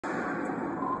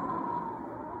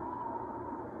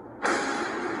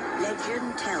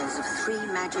Legend tells of 3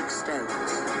 magic stones,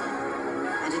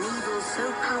 and an evil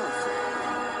so powerful,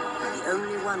 the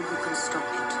only one who can stop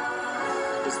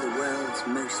it is the world's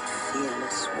most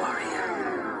fearless warrior.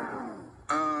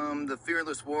 The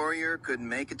fearless warrior couldn't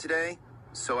make it today,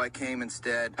 so I came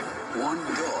instead. One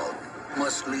dog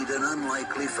must lead an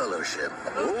unlikely fellowship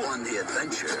on the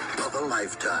adventure of a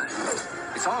lifetime.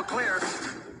 It's all clear.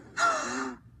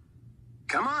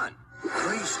 Come on.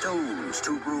 3 stones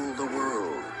to rule the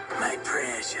world. My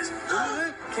precious.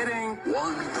 Kidding.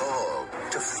 One dog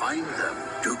to find them.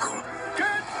 Doogal.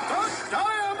 Get the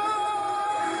diamond!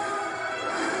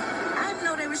 I didn't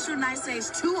know they were shooting Ice Age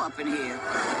 2 up in here.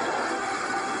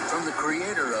 From the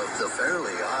creator of The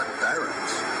Fairly Odd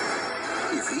Parents.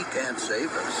 If he can't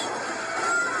save us,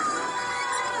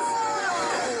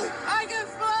 I can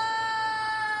fly!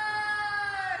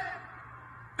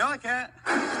 No, I can't.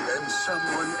 then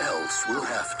someone else will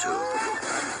have to.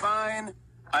 Fine.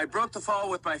 I broke the fall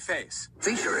with my face.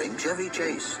 Featuring Chevy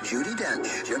Chase, Judi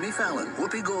Dench, Jimmy Fallon,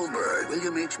 Whoopi Goldberg,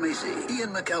 William H. Macy,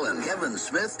 Ian McKellen, Kevin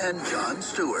Smith, and Jon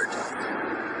Stewart.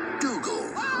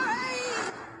 Doogal.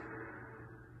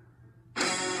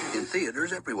 In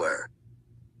theaters everywhere.